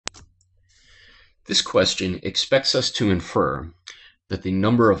This question expects us to infer that the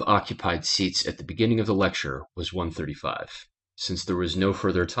number of occupied seats at the beginning of the lecture was 135, since there was no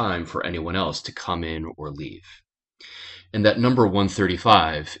further time for anyone else to come in or leave. And that number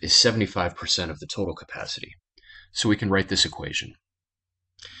 135 is 75% of the total capacity. So we can write this equation,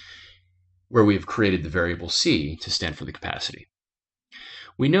 where we have created the variable c to stand for the capacity.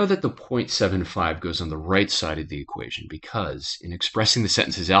 We know that the 0.75 goes on the right side of the equation because, in expressing the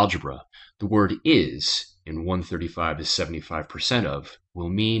sentence's algebra, the word is, in 135 is 75% of, will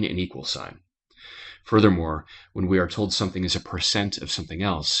mean an equal sign. Furthermore, when we are told something is a percent of something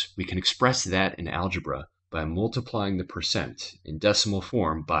else, we can express that in algebra by multiplying the percent in decimal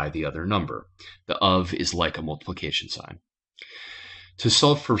form by the other number. The of is like a multiplication sign. To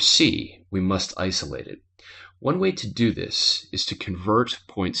solve for c, we must isolate it. One way to do this is to convert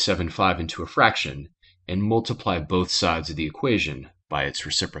 0.75 into a fraction and multiply both sides of the equation by its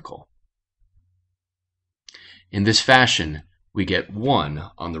reciprocal. In this fashion, we get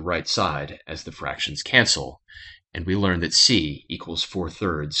 1 on the right side as the fractions cancel, and we learn that c equals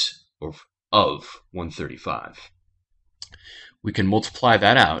 4/3 of 135. We can multiply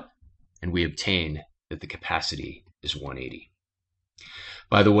that out, and we obtain that the capacity is 180.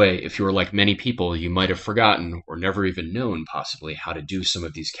 By the way, if you are like many people, you might have forgotten or never even known possibly how to do some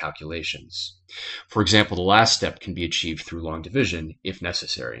of these calculations. For example, the last step can be achieved through long division if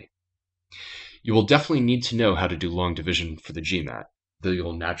necessary. You will definitely need to know how to do long division for the GMAT, though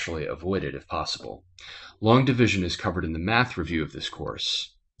you'll naturally avoid it if possible. Long division is covered in the math review of this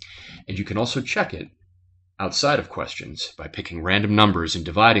course, and you can also check it outside of questions by picking random numbers and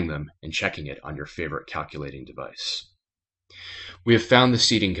dividing them and checking it on your favorite calculating device. We have found the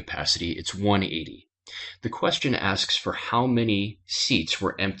seating capacity, it's 180. The question asks for how many seats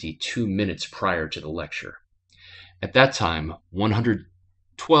were empty 2 minutes prior to the lecture. At that time,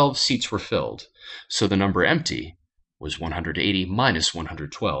 112 seats were filled, so the number empty was 180 minus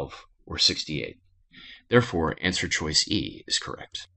 112, or 68. Therefore, answer choice E is correct.